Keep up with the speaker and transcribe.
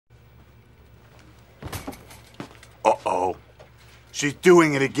Uh-oh. She's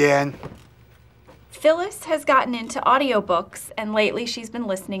doing it again. Phyllis has gotten into audiobooks, and lately she's been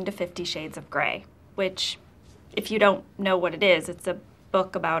listening to 50 Shades of Grey, which, if you don't know what it is, it's a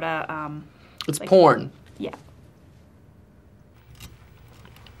book about a, It's like, porn. Yeah.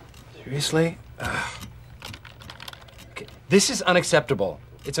 Seriously? Okay. This is unacceptable.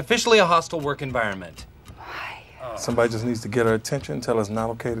 It's officially a hostile work environment. Somebody just needs to get her attention, tell us not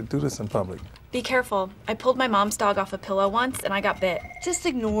okay to do this in public. Be careful. I pulled my mom's dog off a pillow once, and I got bit. Just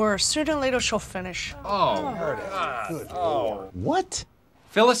ignore her. Sooner or later, she'll finish. What?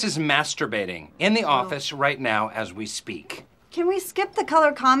 Phyllis is masturbating in the office right now as we speak. Can we skip the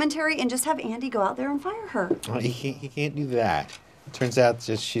color commentary and just have Andy go out there and fire her? Oh, he can't do that. Turns out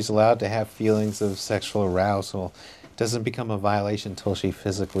just she's allowed to have feelings of sexual arousal. Doesn't become a violation until she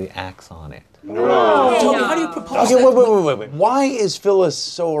physically acts on it. Tony, how do you propose Okay, wait. Why is Phyllis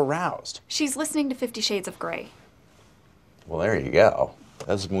so aroused? She's listening to 50 Shades of Grey. Well, there you go.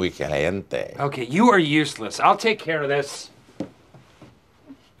 That's muy caliente. Okay, you are useless. I'll take care of this.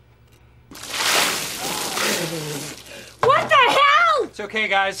 What the hell? It's okay,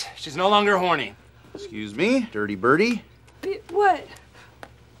 guys. She's no longer horny. Excuse me, dirty birdie. What?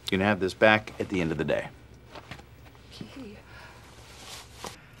 You can have this back at the end of the day.